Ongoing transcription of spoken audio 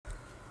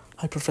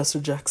Hi, Professor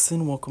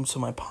Jackson. Welcome to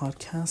my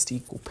podcast,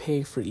 Equal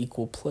Pay for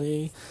Equal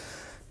Play.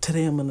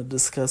 Today I'm going to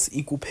discuss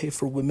equal pay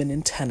for women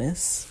in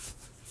tennis.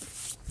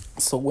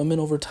 So women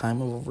over time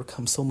have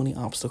overcome so many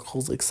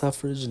obstacles like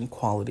suffrage and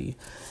equality,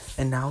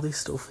 and now they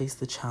still face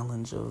the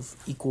challenge of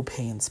equal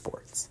pay in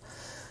sports.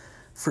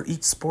 For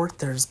each sport,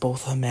 there's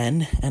both a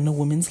men and a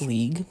women's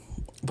league,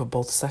 but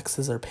both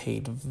sexes are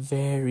paid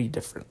very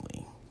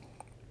differently.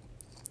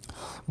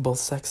 Both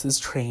sexes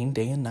train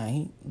day and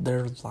night.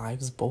 Their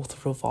lives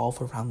both revolve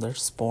around their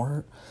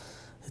sport.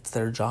 It's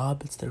their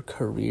job, it's their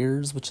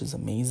careers, which is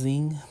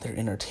amazing. They're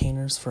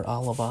entertainers for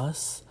all of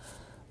us.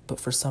 But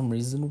for some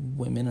reason,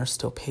 women are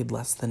still paid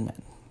less than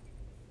men.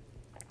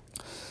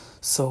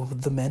 So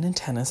the men in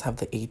tennis have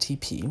the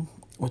ATP,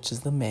 which is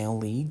the male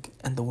league,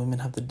 and the women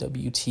have the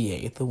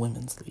WTA, the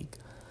women's league.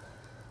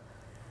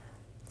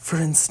 For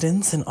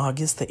instance, in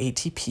August, the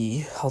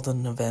ATP held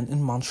an event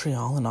in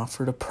Montreal and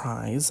offered a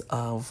prize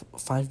of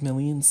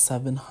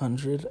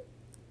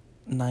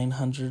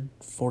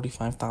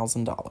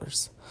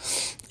 $5,945,000.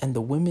 And the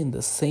women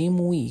the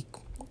same week,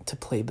 to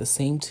play the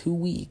same 2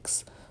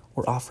 weeks,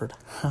 were offered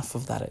half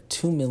of that at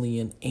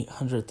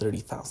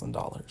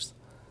 $2,830,000.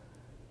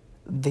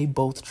 They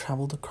both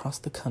traveled across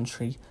the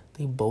country.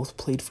 They both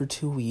played for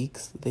 2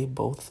 weeks. They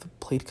both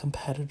played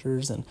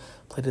competitors and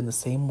played in the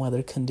same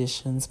weather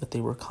conditions, but they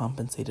were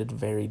compensated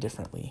very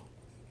differently.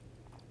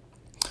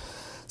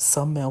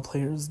 Some male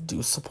players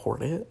do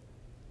support it,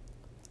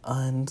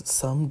 and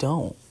some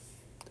don't.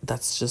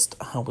 That's just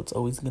how it's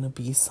always going to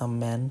be. Some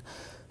men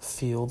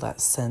feel that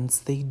since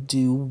they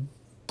do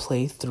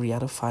play 3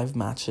 out of 5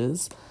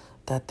 matches,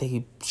 that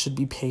they should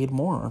be paid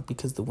more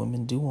because the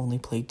women do only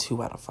play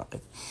 2 out of 5.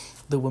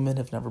 The women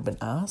have never been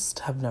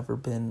asked, have never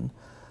been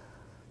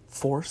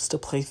forced to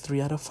play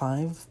 3 out of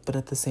 5, but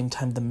at the same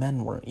time, the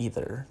men weren't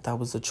either. That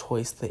was a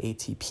choice the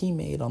ATP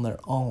made on their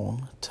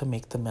own to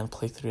make the men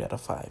play 3 out of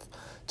 5,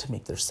 to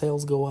make their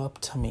sales go up,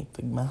 to make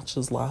the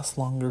matches last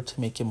longer, to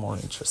make it more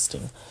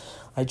interesting.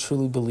 I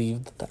truly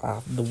believe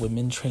that the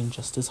women train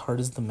just as hard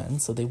as the men,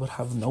 so they would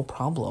have no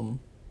problem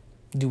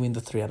doing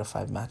the 3 out of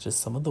 5 matches.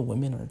 Some of the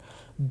women are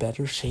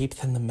better shape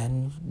than the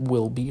men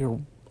will be or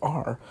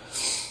are.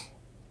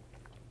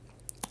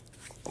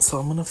 So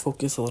I'm going to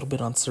focus a little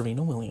bit on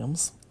Serena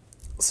Williams.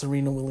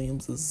 Serena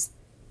Williams is,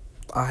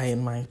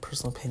 in my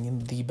personal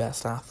opinion, the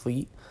best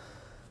athlete,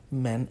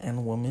 men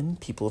and women.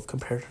 People have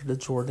compared her to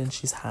Jordan.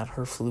 She's had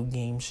her flu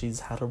game.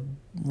 She's had a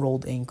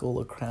rolled ankle,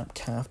 a cramped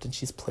calf, and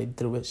she's played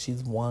through it.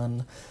 She's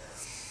won.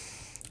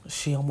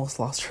 She almost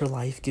lost her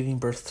life giving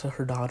birth to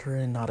her daughter,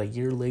 and not a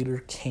year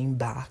later came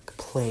back,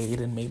 played,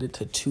 and made it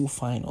to 2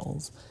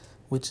 finals,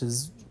 which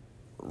is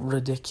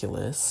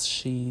ridiculous.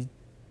 She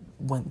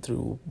went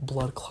through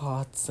blood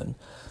clots and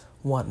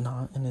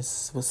whatnot and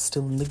was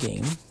still in the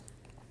game,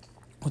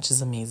 which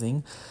is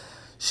amazing.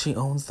 She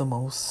owns the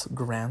most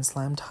Grand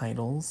Slam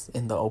titles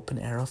in the Open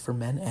era for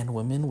men and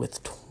women,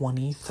 with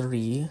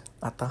 23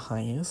 at the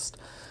highest.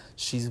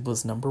 She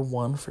was number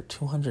 1 for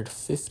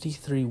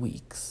 253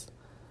 weeks.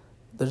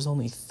 There's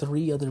only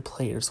 3 other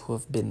players who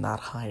have been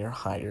that high or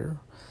higher.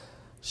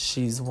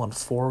 She's won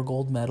 4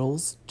 gold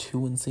medals,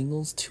 2 in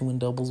singles, 2 in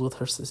doubles with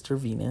her sister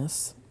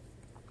Venus.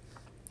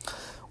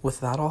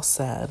 With that all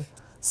said,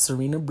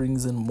 Serena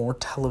brings in more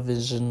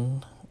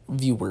television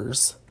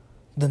viewers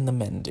than the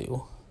men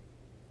do.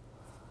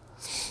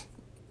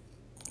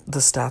 The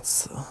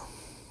stats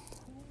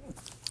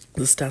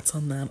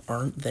on that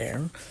aren't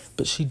there,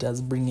 but she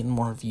does bring in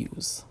more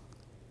views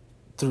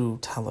through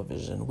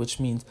television,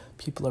 which means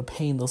people are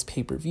paying those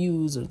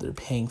pay-per-views, or they're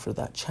paying for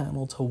that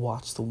channel to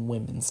watch the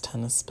women's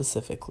tennis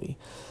specifically.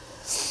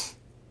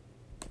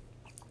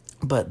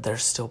 But they're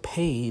still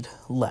paid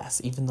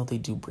less, even though they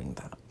do bring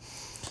that.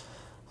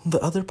 The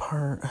other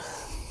part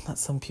that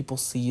some people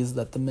see is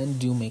that the men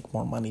do make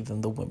more money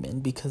than the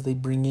women because they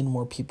bring in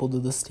more people to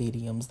the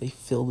stadiums, they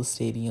fill the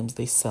stadiums,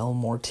 they sell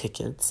more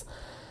tickets,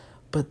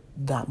 but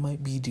that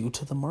might be due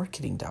to the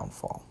marketing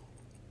downfall.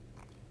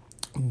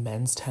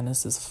 Men's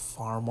tennis is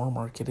far more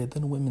marketed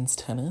than women's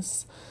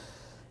tennis.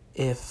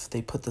 If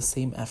they put the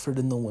same effort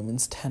in the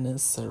women's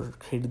tennis, or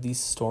created these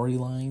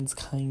storylines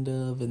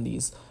and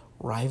these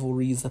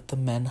rivalries that the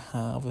men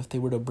have, if they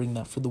were to bring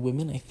that for the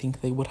women, I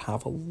think they would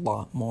have a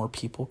lot more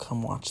people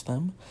come watch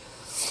them.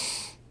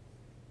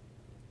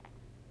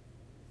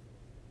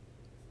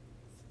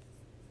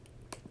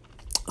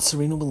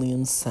 Serena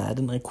Williams said,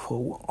 and I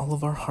quote, "All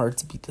of our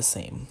hearts beat the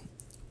same.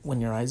 When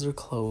your eyes are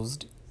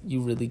closed,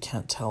 you really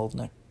can't tell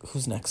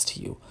who's next to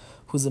you,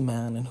 who's a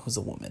man and who's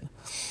a woman."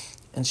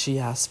 And she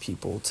asked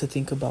people to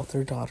think about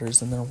their daughters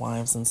and their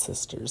wives and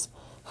sisters.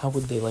 How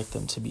would they like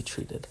them to be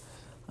treated?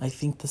 I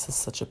think this is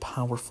such a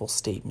powerful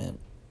statement,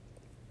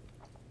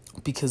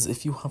 because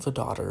if you have a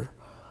daughter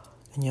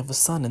and you have a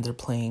son and they're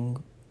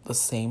playing the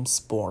same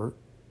sport,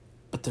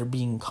 but they're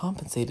being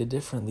compensated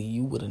differently,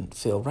 you wouldn't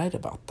feel right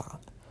about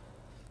that.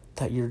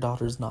 That your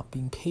daughter's not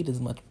being paid as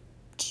much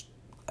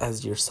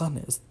as your son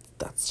is.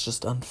 That's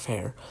just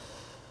unfair.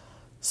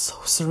 So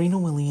Serena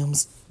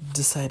Williams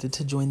decided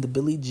to join the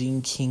Billie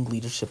Jean King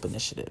Leadership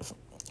Initiative.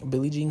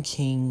 Billie Jean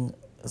King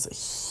is a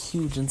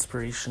huge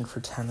inspiration for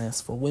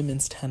tennis, for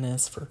women's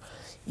tennis, for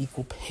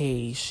equal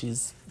pay.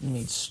 She's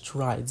made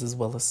strides, as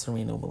well as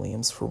Serena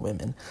Williams, for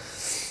women.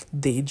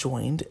 They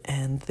joined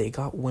and they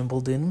got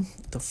Wimbledon,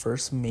 the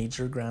first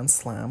major Grand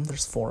Slam,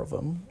 there's 4 of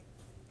them,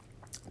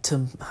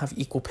 to have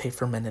equal pay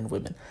for men and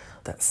women.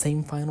 That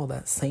same final,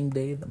 that same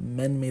day, the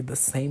men made the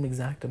same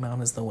exact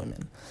amount as the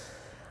women.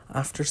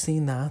 After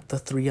seeing that, the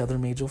 3 other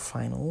major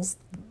finals,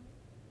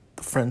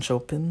 the French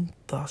Open,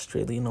 the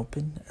Australian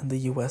Open, and the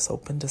US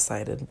Open,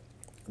 decided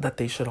that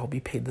they should all be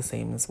paid the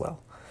same as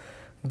well.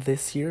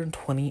 This year, in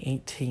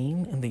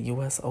 2018, in the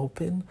US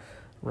Open,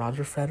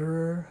 Roger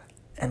Federer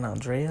and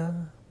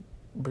Andrea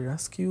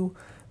Bariescu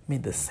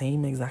made the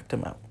same exact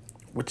amount,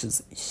 which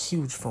is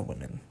huge for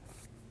women.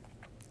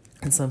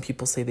 And some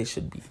people say they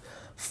should be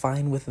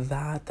fine with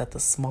that the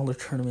smaller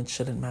tournaments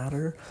shouldn't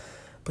matter.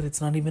 But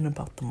it's not even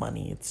about the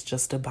money. It's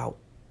just about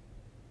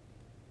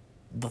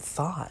the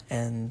thought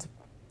and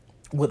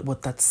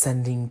what that's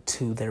sending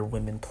to their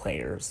women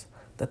players,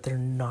 that they're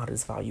not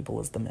as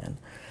valuable as the men.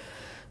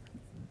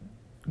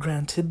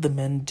 Granted, the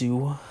men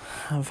do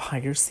have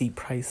higher seat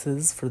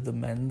prices. For the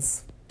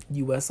men's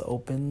US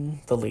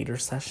Open, the later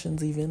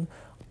sessions even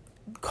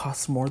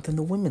cost more than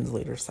the women's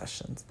later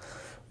sessions.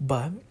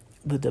 But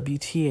the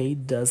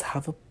WTA does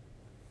have a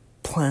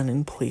plan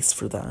in place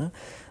for that.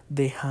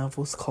 They have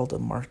what's called a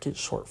market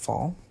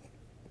shortfall.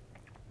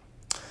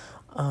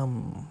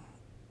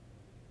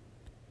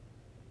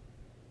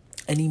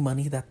 Any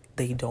money that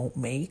they don't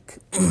make,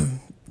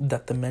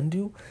 that the men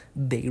do,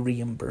 they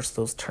reimburse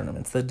those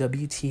tournaments. The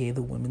WTA,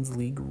 the Women's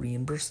League,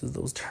 reimburses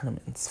those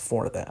tournaments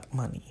for that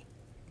money.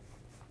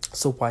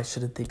 So why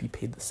shouldn't they be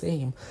paid the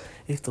same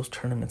if those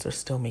tournaments are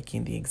still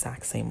making the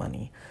exact same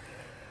money?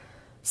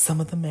 Some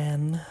of the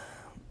men,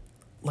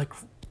 like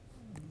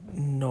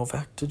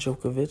Novak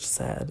Djokovic,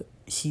 said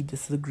he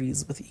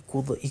disagrees with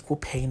the equal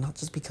pay, not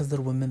just because they're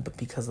women, but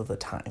because of the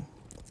time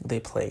they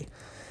play.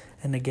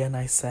 And again,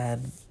 I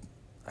said,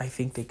 I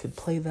think they could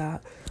play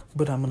that,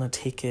 but I'm going to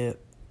take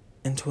it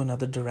into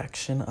another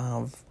direction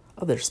of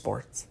other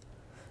sports.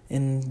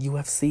 In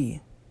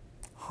UFC,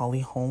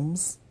 Holly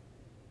Holmes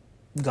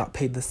got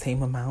paid the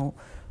same amount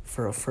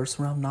for a first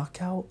round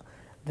knockout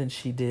than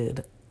she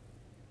did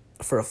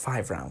for a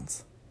 5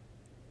 rounds.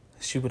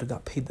 She would have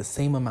got paid the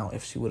same amount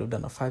if she would have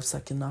done a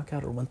 5-second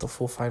knockout or went the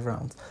full 5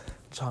 rounds.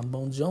 John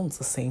Bone Jones,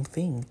 the same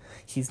thing.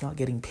 He's not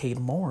getting paid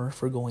more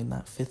for going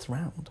that 5th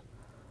round.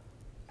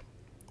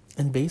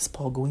 In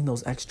baseball, going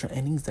those extra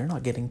innings, they're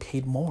not getting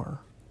paid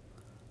more.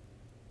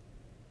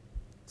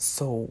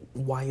 So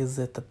why is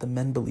it that the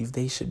men believe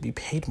they should be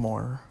paid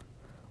more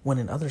when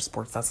in other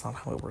sports that's not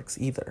how it works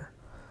either?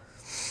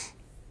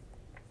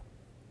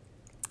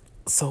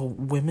 So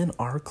women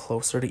are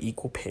closer to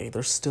equal pay.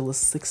 There's still a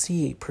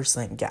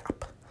 68%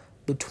 gap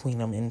between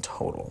them in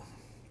total.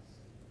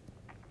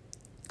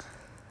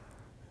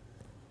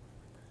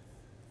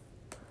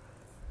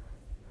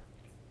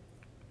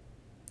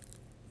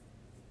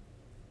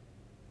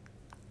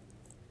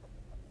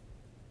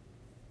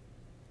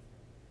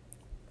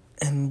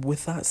 And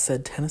with that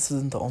said, tennis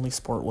isn't the only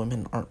sport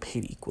women aren't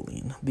paid equally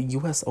in. The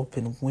US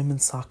Open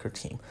women's soccer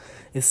team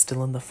is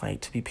still in the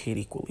fight to be paid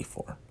equally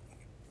for.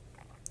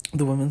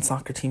 The women's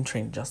soccer team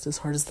train just as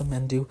hard as the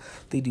men do.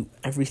 They do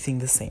everything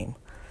the same.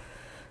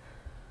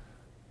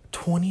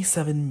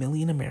 27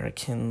 million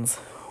Americans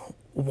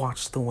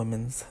watch the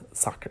women's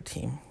soccer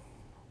team.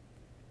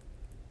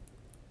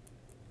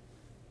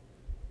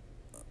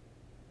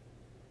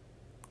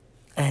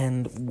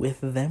 And with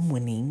them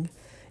winning,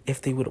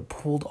 if they would have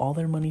pulled all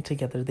their money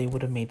together, they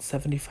would have made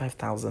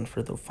 $75,000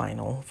 for the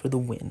final, for the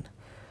win.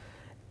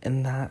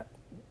 And that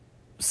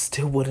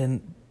still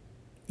wouldn't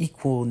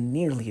equal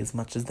nearly as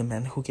much as the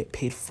men, who get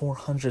paid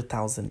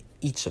 $400,000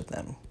 each of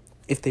them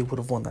if they would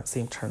have won that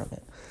same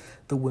tournament.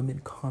 The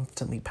women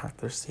constantly pack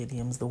their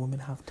stadiums. The women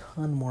have a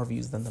ton more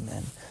views than the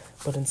men.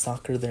 But in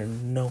soccer, they're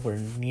nowhere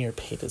near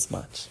paid as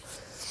much.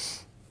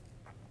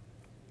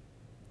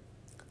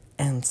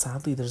 And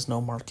sadly, there's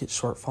no market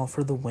shortfall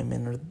for the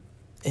women or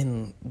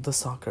in the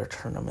soccer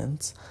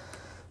tournaments.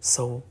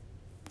 So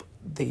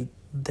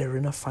they're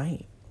in a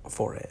fight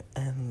for it.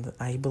 And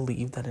I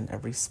believe that in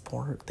every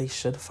sport, they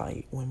should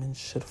fight. Women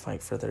should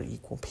fight for their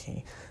equal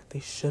pay. They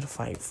should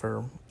fight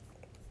for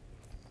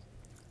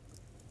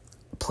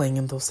playing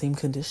in those same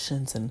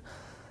conditions and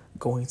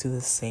going through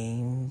the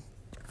same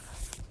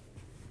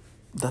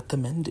that the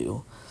men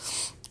do.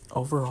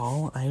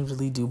 Overall, I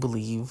really do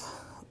believe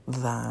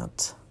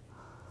that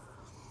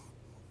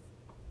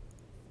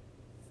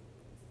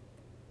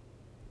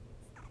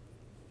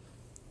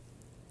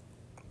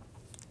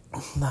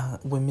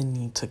women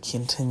need to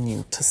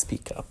continue to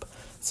speak up.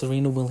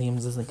 Serena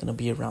Williams isn't going to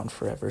be around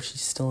forever.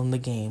 She's still in the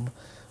game,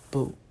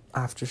 but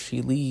after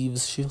she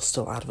leaves, she'll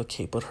still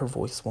advocate, but her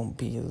voice won't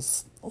be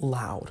as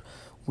loud.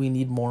 We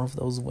need more of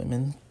those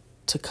women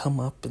to come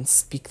up and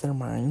speak their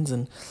minds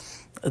and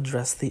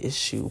address the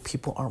issue.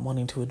 People aren't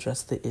wanting to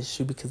address the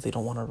issue because they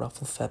don't want to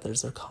ruffle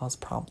feathers or cause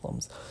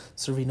problems.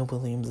 Serena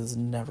Williams has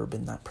never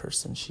been that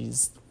person.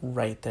 She's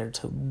right there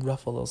to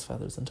ruffle those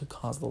feathers and to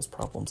cause those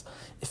problems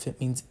if it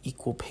means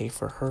equal pay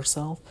for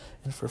herself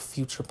and for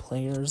future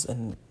players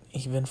and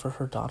even for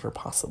her daughter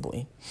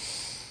possibly.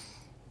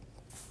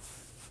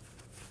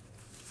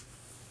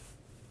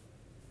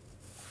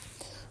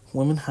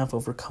 Women have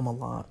overcome a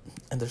lot,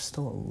 and there's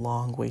still a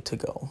long way to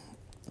go.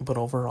 But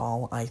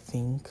overall, I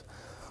think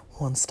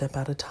one step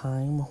at a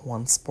time,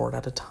 one sport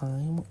at a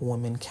time,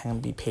 women can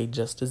be paid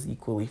just as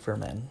equally for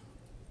men.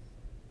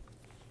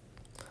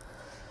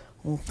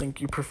 Well, thank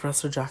you,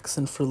 Professor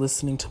Jackson, for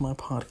listening to my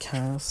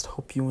podcast.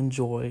 Hope you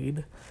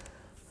enjoyed.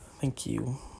 Thank you.